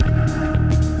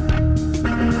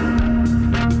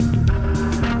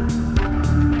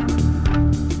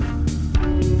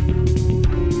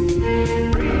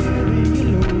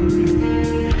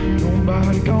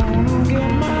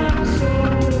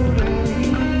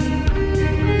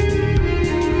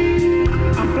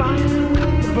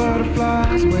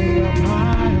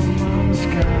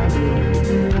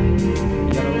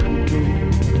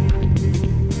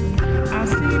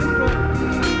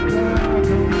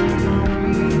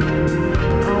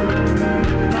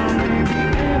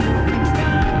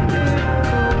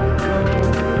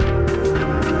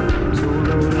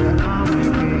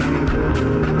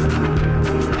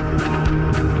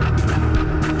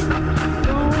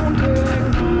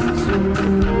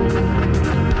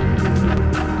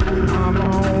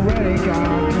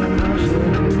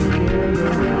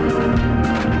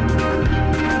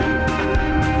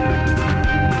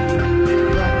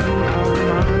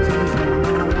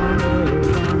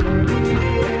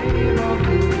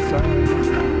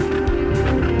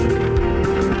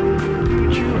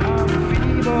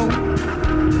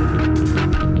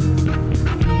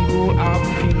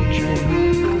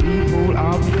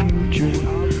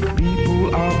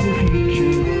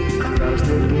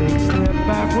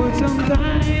backward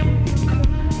sometime.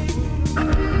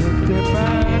 Step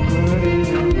backward in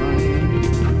your mind.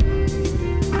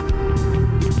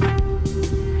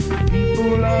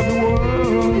 People of the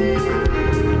world,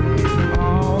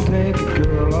 I'll take a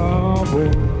girl on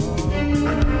board.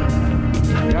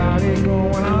 Got it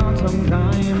going on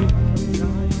sometime,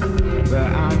 but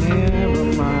I never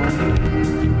mind.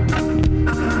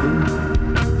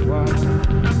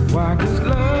 Why? 'Cause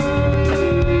love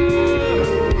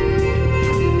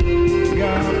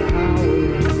got power.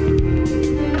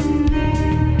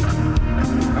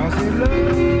 I say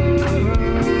love,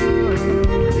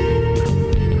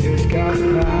 it's got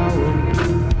power.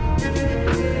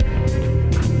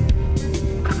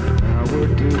 Power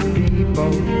to the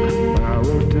people,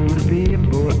 power to the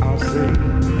people, I say.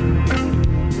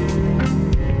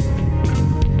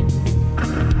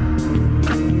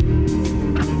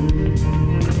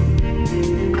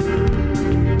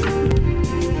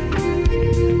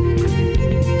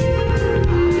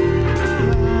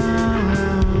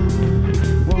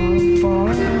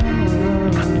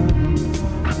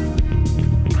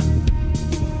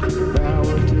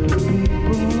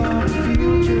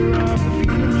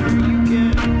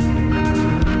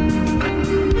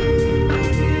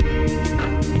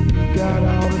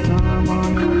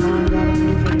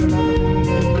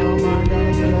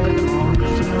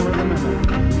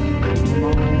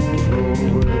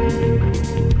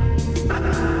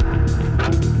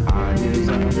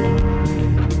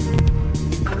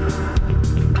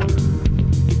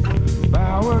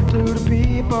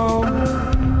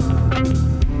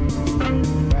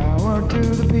 Power to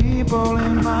the people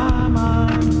in my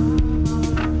mind.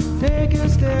 Take a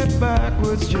step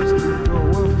backwards just to go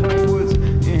forwards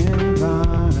in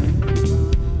time.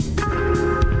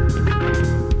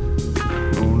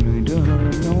 Only to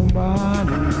hurt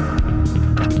nobody.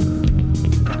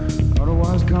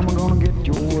 Otherwise, come on, gonna get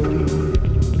your way.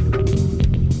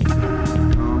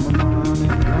 Come on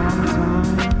and come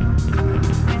time.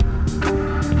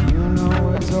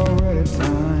 Already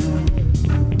time.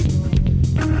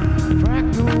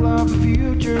 Fractal of the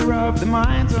future of the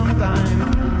mind sometime.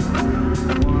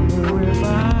 Wonder if I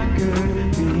could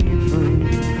be free.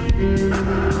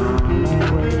 I'm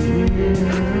already here.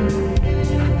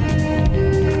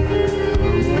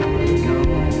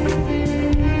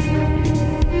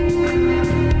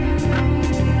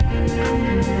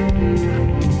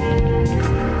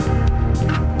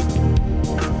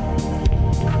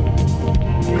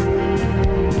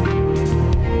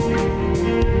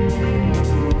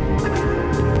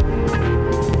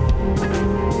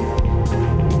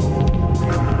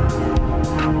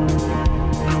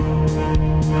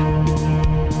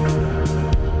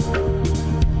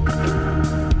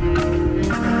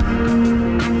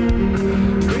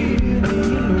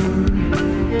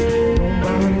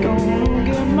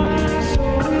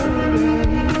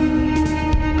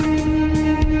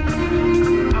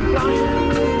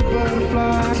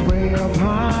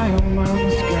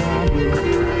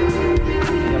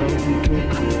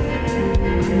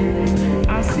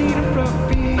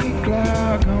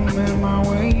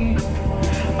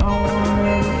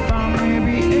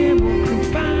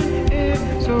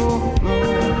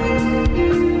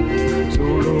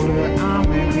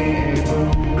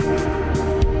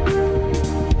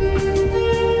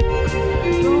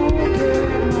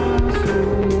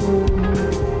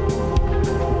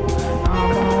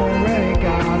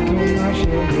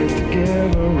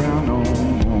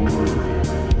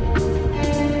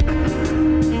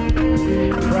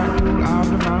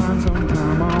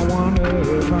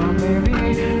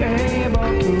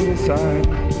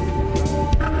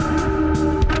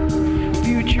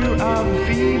 Future of the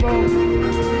feeble,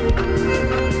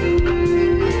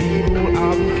 people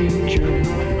of the future,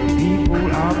 people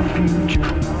of the future,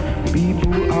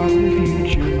 people of the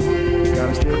future.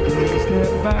 Gotta take a step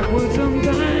backwards.